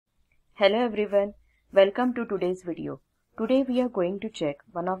Hello everyone, welcome to today's video. Today we are going to check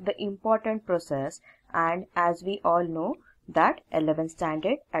one of the important process, and as we all know that 11th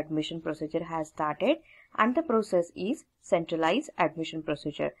standard admission procedure has started and the process is centralized admission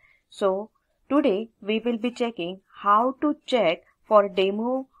procedure. So today we will be checking how to check for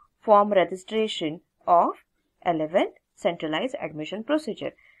demo form registration of 11th centralized admission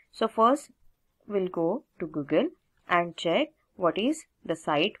procedure. So first we'll go to Google and check what is the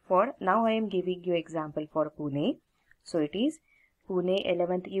site for. Now I am giving you example for Pune. So it is Pune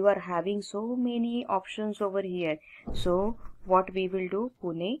 11th. You are having so many options over here. So what we will do,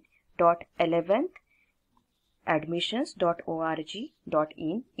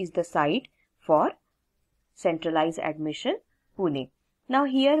 pune.11thadmissions.org.in is the site for centralized admission Pune. Now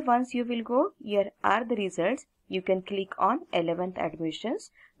here once you will go, here are the results. You can click on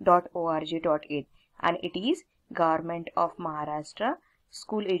 11thadmissions.org.in and it is Government of Maharashtra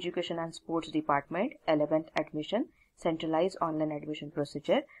School Education and Sports Department 11th Admission Centralized Online Admission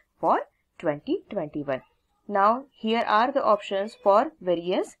Procedure for 2021. Now here are the options for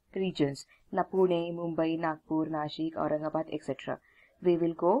various regions. Pune, Mumbai, Nagpur, Nashik, Aurangabad, etc. We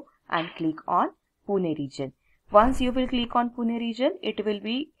will go and click on Pune region. Once you will click on Pune region, it will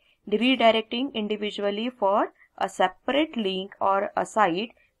be redirecting individually for a separate link or a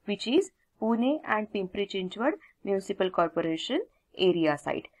site which is Pune and Pimpri-Chinchwad Municipal Corporation area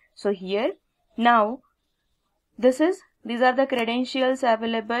site. So here now these are the credentials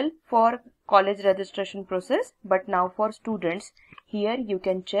available for college registration process, but now for students here you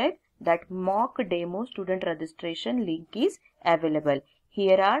can check that mock demo student registration link is available.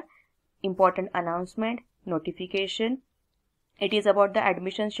 Here are important announcement, notification. It is about the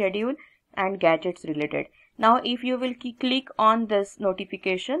admission schedule and gadgets related. Now if you will click on this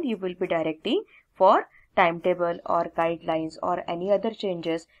notification, you will be directing for timetable or guidelines or any other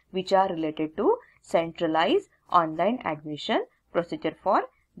changes which are related to centralized online admission procedure for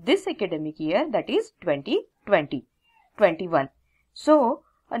this academic year, that is 2020-21. So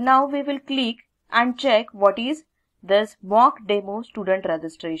now we will click and check what is this mock demo student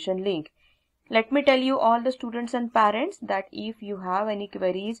registration link. Let me tell you all the students and parents that if you have any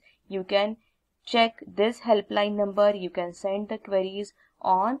queries, you can check this helpline number. You can send the queries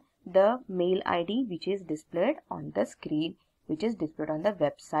on the mail ID which is displayed on the screen, which is displayed on the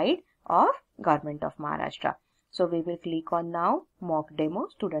website of Government of Maharashtra. So we will click on now mock demo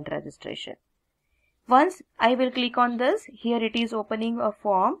student registration. Once I will click on this, here it is opening a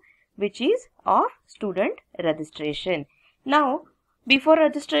form which is of student registration. Now before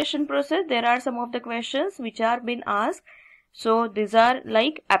registration process, there are some of the questions which are been asked. So these are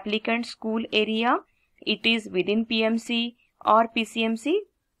like applicant school area. It is within PMC or PCMC.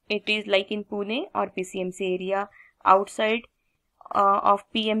 It is like in Pune or PCMC area, outside of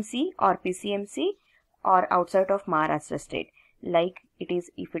PMC or PCMC, or outside of Maharashtra state. Like it is,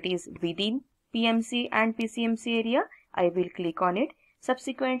 if it is within PMC and PCMC area, I will click on it.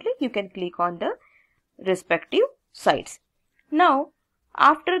 Subsequently, you can click on the respective sites. Now,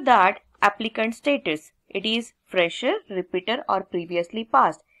 after that, applicant status, it is fresher, repeater or previously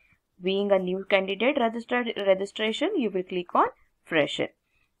passed. Being a new candidate registration, you will click on fresher.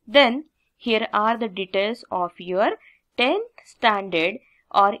 Then, here are the details of your 10th standard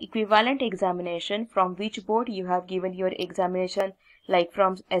or equivalent examination, from which board you have given your examination, like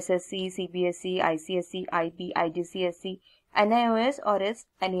from SSC, CBSE, ICSE, IB, IGCSE, NIOS or else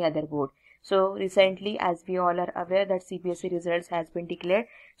any other board. So recently, as we all are aware that CBSE results has been declared,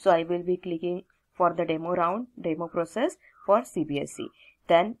 so I will be clicking for the demo process for CBSE.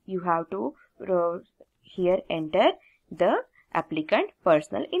 Then you have to here enter the applicant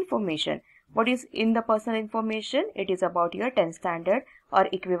personal information. What is in the personal information? It is about your 10th standard or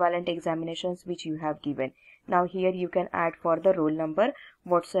equivalent examinations which you have given. Now here you can add for the roll number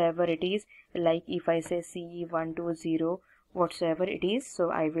whatsoever it is, like if I say C120 whatsoever it is,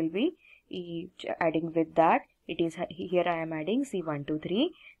 so I will be adding with that. It is here I am adding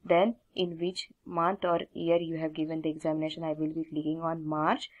C123. Then in which month or year you have given the examination, I will be clicking on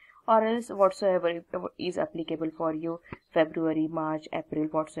March, or else whatsoever is applicable for you, February, March, April,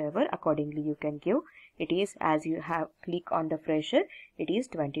 whatsoever, accordingly you can give. It is, as you have click on the fresher, it is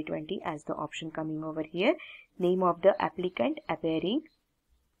 2020 as the option coming over here. Name of the applicant appearing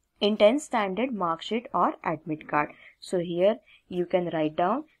in 10th standard mark sheet or admit card. So here you can write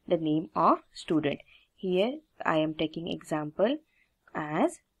down the name of student. Here I am taking example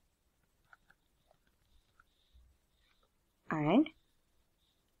as, and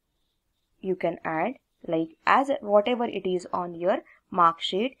you can add like as whatever it is on your mark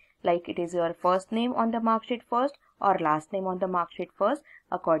sheet, like it is your first name on the mark sheet first, or last name on the mark sheet first.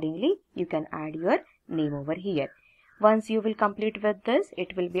 Accordingly, you can add your name over here. Once you will complete with this,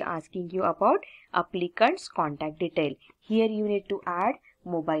 it will be asking you about applicant's contact detail. Here you need to add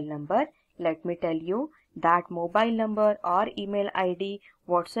mobile number. Let me tell you that mobile number or email ID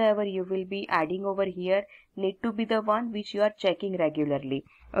whatsoever you will be adding over here need to be the one which you are checking regularly.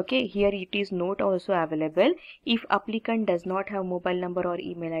 Okay, here it is note also available. If applicant does not have mobile number or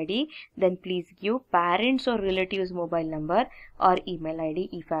email ID, then please give parents or relatives mobile number or email ID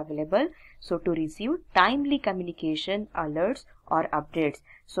if available, so to receive timely communication, alerts or updates.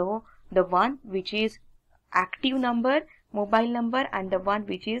 So the one which is active number, mobile number, and the one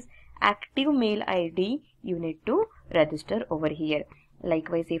which is active mail ID you need to register over here.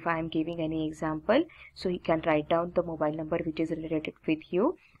 Likewise, if I am giving any example, so you can write down the mobile number which is related with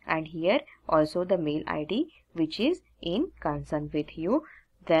you, and here also the mail ID which is in concern with you.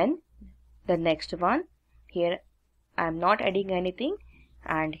 Then the next one, here I am not adding anything,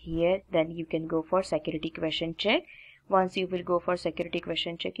 and here then you can go for security question check. Once you will go for security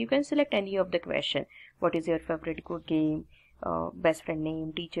question check, you can select any of the question. What is your favorite good game, best friend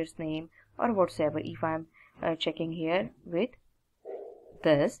name, teacher's name, or whatsoever. If I am checking here with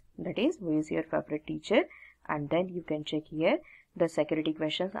this, that is, who is your favorite teacher, and then you can check here the security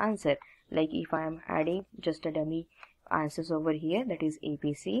questions answer. Like if I am adding just a dummy answers over here, that is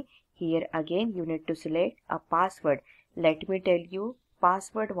ABC. Here again you need to select a password. Let me tell you,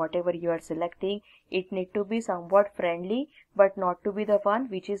 password whatever you are selecting, it need to be somewhat friendly, but not to be the one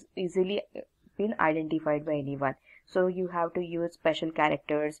which is easily been identified by anyone. So you have to use special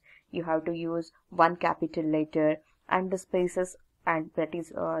characters, you have to use one capital letter, and the spaces, and that is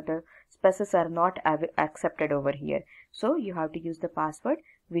the spaces are not accepted over here. So you have to use the password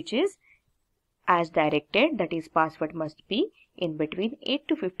which is as directed, that is password must be in between 8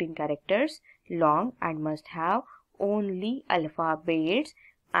 to 15 characters long and must have only alphabets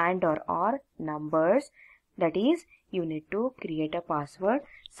and or numbers. That is, you need to create a password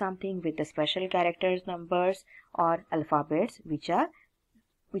something with the special characters, numbers or alphabets which are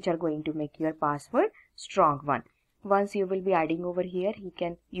going to make your password strong one. Once you will be adding over here,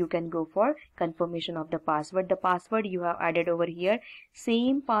 you can go for confirmation of the password. The password you have added over here,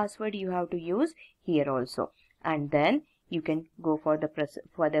 same password you have to use here also, and then you can go for the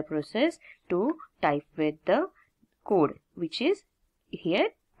further process to type with the code which is here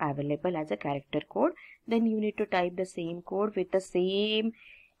available as a character code. Then you need to type the same code with the same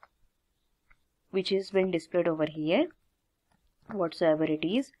which is been displayed over here, whatsoever it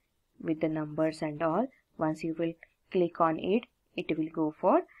is, with the numbers and all. Once you will click on it, it will go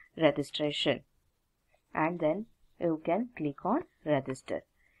for registration, and then you can click on register.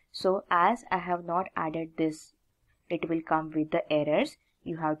 So as I have not added this, it will come with the errors.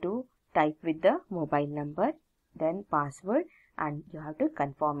 You have to type with the mobile number, then password, and you have to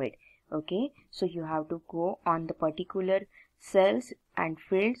confirm it. Okay, so you have to go on the particular cells and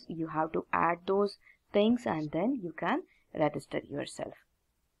fields, you have to add those things, and then you can register yourself.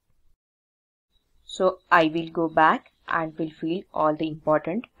 So I will go back and will fill all the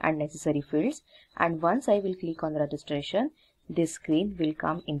important and necessary fields, and once I will click on registration, this screen will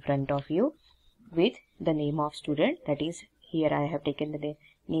come in front of you with the name of student. That is, here I have taken the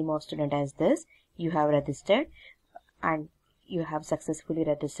name of student as this. You have registered and you have successfully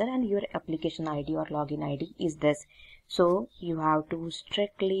registered, and your application ID or login ID is this. So you have to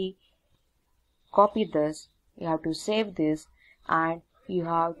strictly copy this, you have to save this, and you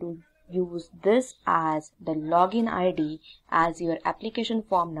have to use this as the login ID as your application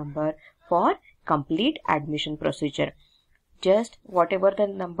form number for complete admission procedure. Just whatever the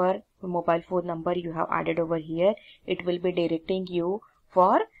number, mobile phone number you have added over here, it will be directing you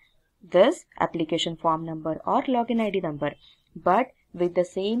for this application form number or login ID number. But with the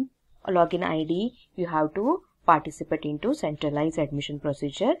same login ID, you have to participate into centralized admission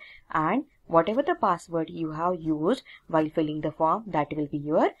procedure, and whatever the password you have used while filling the form, that will be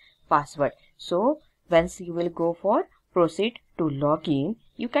your password. So once you will go for proceed to login,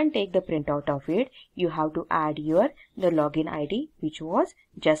 you can take the printout of it. You have to add the login ID which was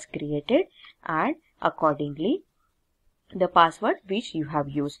just created, and accordingly the password which you have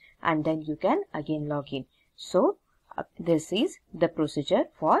used, and then you can again log in. So this is the procedure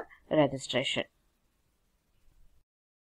for registration.